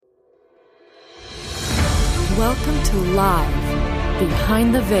Welcome to Live,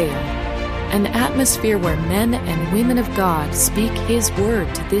 Behind the Veil, an atmosphere where men and women of God speak His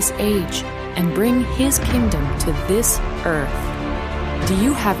word to this age and bring His kingdom to this earth. Do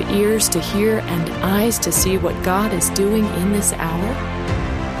you have ears to hear and eyes to see what God is doing in this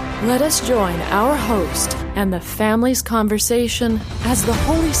hour? Let us join our host and the family's conversation as the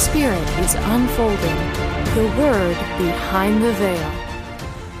Holy Spirit is unfolding the Word behind the veil.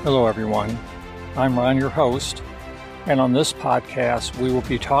 Hello, everyone. I'm Ron, your host, and on this podcast, we will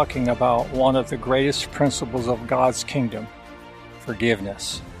be talking about one of the greatest principles of God's kingdom,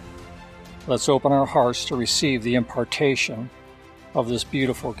 forgiveness. Let's open our hearts to receive the impartation of this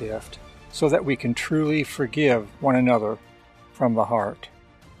beautiful gift so that we can truly forgive one another from the heart.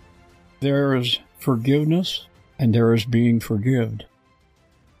 There is forgiveness and there is being forgiven.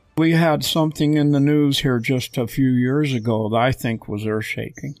 We had something in the news here just a few years ago that I think was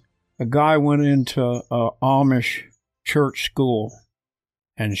earth-shaking. A guy went into an Amish church school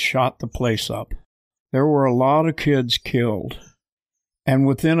and shot the place up. There were a lot of kids killed. And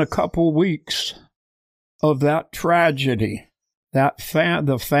within a couple weeks of that tragedy,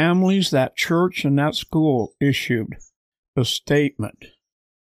 the families, that church, and that school issued a statement.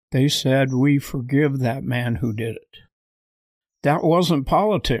 They said, "We forgive that man who did it." That wasn't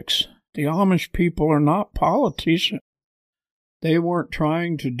politics. The Amish people are not politicians. They weren't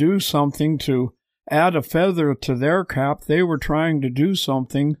trying to do something to add a feather to their cap. They were trying to do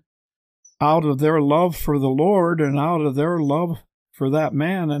something out of their love for the Lord and out of their love for that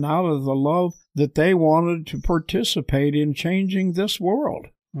man and out of the love that they wanted to participate in changing this world.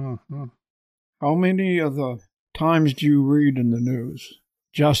 Mm-hmm. How many of the times do you read in the news?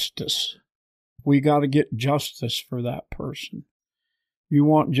 Justice. We got to get justice for that person. You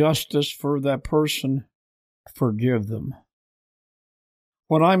want justice for that person? Forgive them.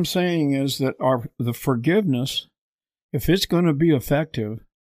 What I'm saying is that the forgiveness, if it's going to be effective,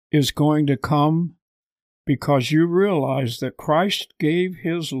 is going to come because you realize that Christ gave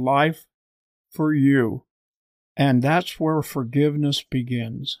His life for you, and that's where forgiveness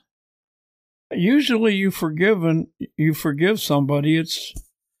begins. Usually you forgive somebody, it's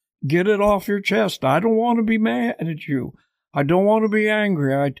get it off your chest. I don't want to be mad at you. I don't want to be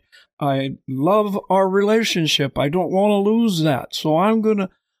angry. I love our relationship. I don't want to lose that. So I'm going to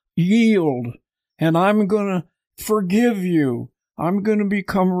yield and I'm going to forgive you. I'm going to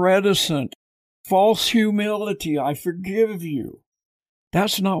become reticent. False humility. I forgive you.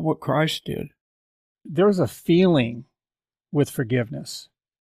 That's not what Christ did. There's a feeling with forgiveness.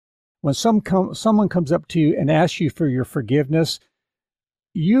 When someone comes up to you and asks you for your forgiveness,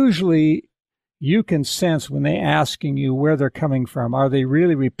 usually you can sense when they're asking you where they're coming from. Are they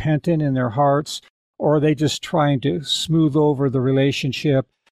really repentant in their hearts, or are they just trying to smooth over the relationship?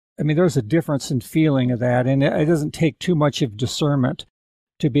 I mean, there's a difference in feeling of that, and it doesn't take too much of discernment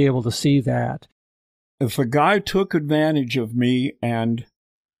to be able to see that. If a guy took advantage of me and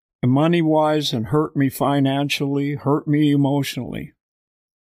money-wise and hurt me financially, hurt me emotionally,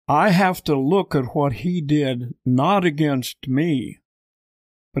 I have to look at what he did, not against me,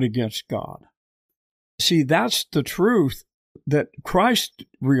 but against God. See, that's the truth that Christ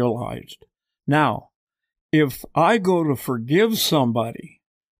realized. Now, if I go to forgive somebody,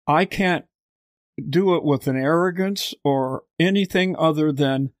 I can't do it with an arrogance or anything other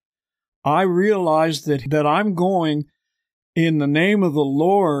than I realize that I'm going in the name of the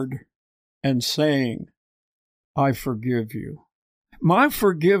Lord and saying, I forgive you. My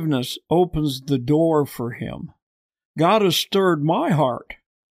forgiveness opens the door for Him. God has stirred my heart.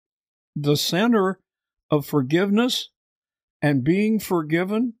 The center of forgiveness and being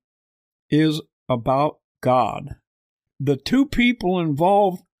forgiven is about God. The two people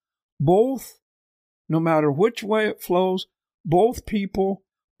involved, both, no matter which way it flows, both people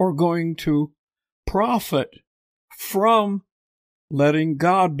are going to profit from letting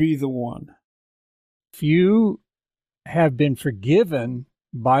God be the one. If you have been forgiven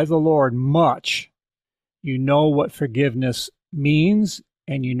by the Lord much, you know what forgiveness means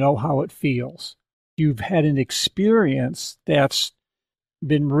and you know how it feels. You've had an experience that's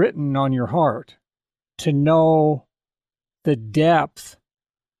been written on your heart to know the depth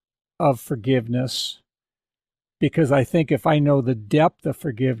of forgiveness, because I think if I know the depth of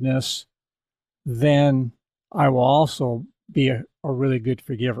forgiveness, then I will also be a really good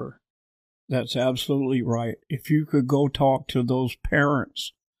forgiver. That's absolutely right. If you could go talk to those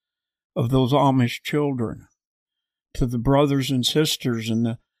parents of those Amish children, to the brothers and sisters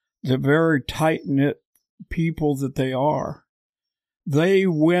and the very tight-knit people that they are, they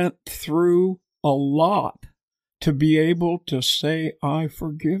went through a lot to be able to say, I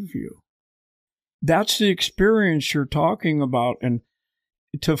forgive you. That's the experience you're talking about. And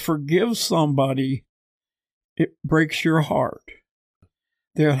to forgive somebody, it breaks your heart.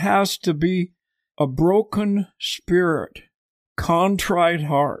 There has to be a broken spirit, contrite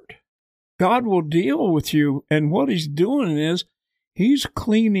heart. God will deal with you, and what he's doing is he's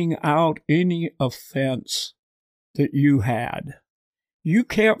cleaning out any offense that you had. You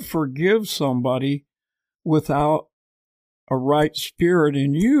can't forgive somebody without a right spirit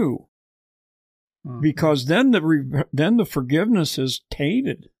in you, because then the forgiveness is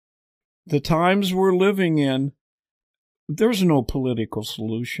tainted. The times we're living in, there's no political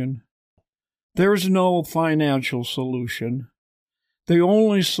solution. There's no financial solution. The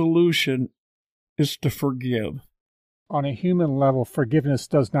only solution is to forgive. On a human level, forgiveness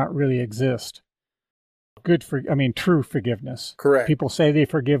does not really exist. True forgiveness. Correct. People say they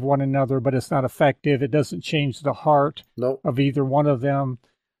forgive one another, but it's not effective. It doesn't change the heart of either one of them.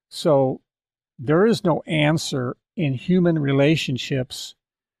 So there is no answer in human relationships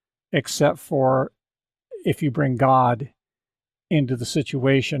except for if you bring God into the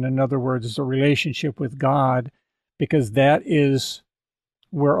situation. In other words, a relationship with God, because that is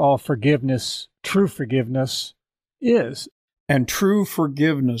where all forgiveness, true forgiveness, is. And true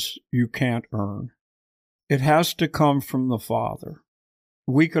forgiveness you can't earn. It has to come from the Father.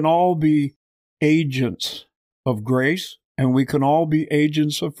 We can all be agents of grace, and we can all be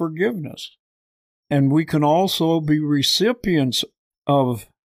agents of forgiveness. And we can also be recipients of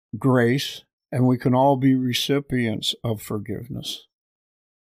grace, and we can all be recipients of forgiveness.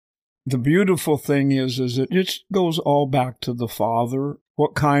 The beautiful thing is that it goes all back to the Father,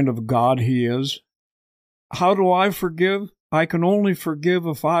 what kind of God he is. How do I forgive? I can only forgive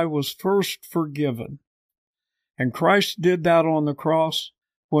if I was first forgiven. And Christ did that on the cross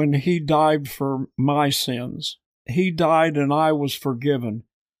when he died for my sins. He died and I was forgiven.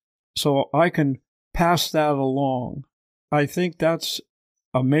 So I can pass that along. I think that's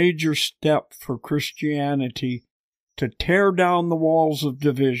a major step for Christianity, to tear down the walls of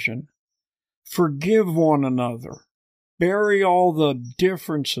division, forgive one another, bury all the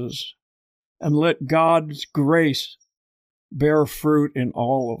differences, and let God's grace bear fruit in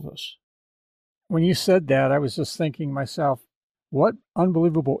all of us. When you said that, I was just thinking to myself, what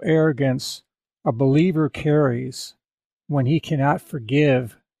unbelievable arrogance a believer carries when he cannot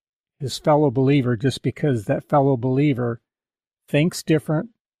forgive his fellow believer just because that fellow believer thinks different,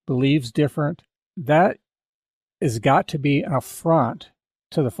 believes different. That has got to be an affront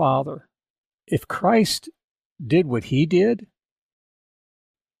to the Father. If Christ did what he did,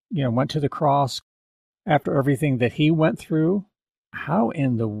 went to the cross after everything that he went through, how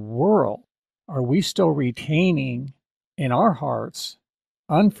in the world are we still retaining in our hearts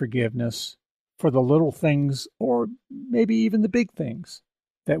unforgiveness for the little things, or maybe even the big things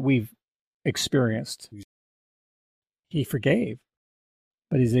that we've experienced? He forgave,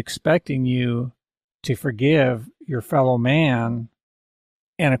 but he's expecting you to forgive your fellow man.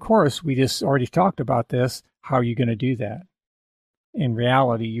 And of course, we just already talked about this. How are you going to do that? In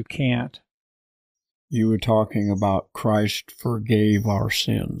reality, you can't. You were talking about Christ forgave our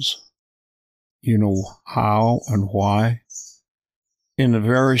sins. You know how and why? In a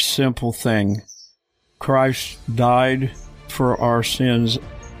very simple thing. Christ died for our sins.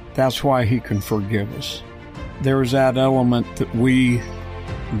 That's why he can forgive us. There's that element that we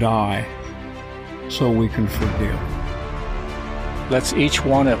die so we can forgive. Let's each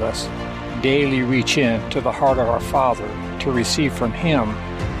one of us daily reach in to the heart of our Father to receive from him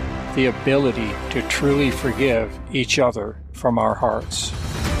the ability to truly forgive each other from our hearts.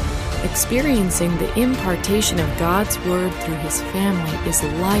 Experiencing the impartation of God's Word through his family is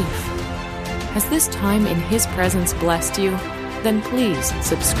life. Has this time in his presence blessed you? Then please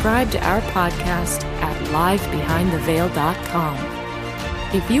subscribe to our podcast at livebehindtheveil.com.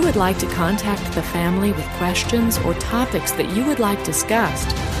 If you would like to contact the family with questions or topics that you would like discussed,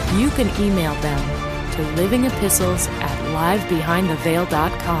 you can email them to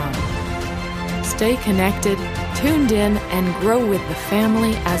livingepistles@livebehindtheveil.com. Stay connected, tuned in, and grow with the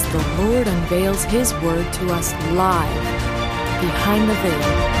family as the Lord unveils his word to us live behind the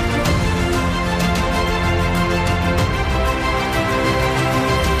veil.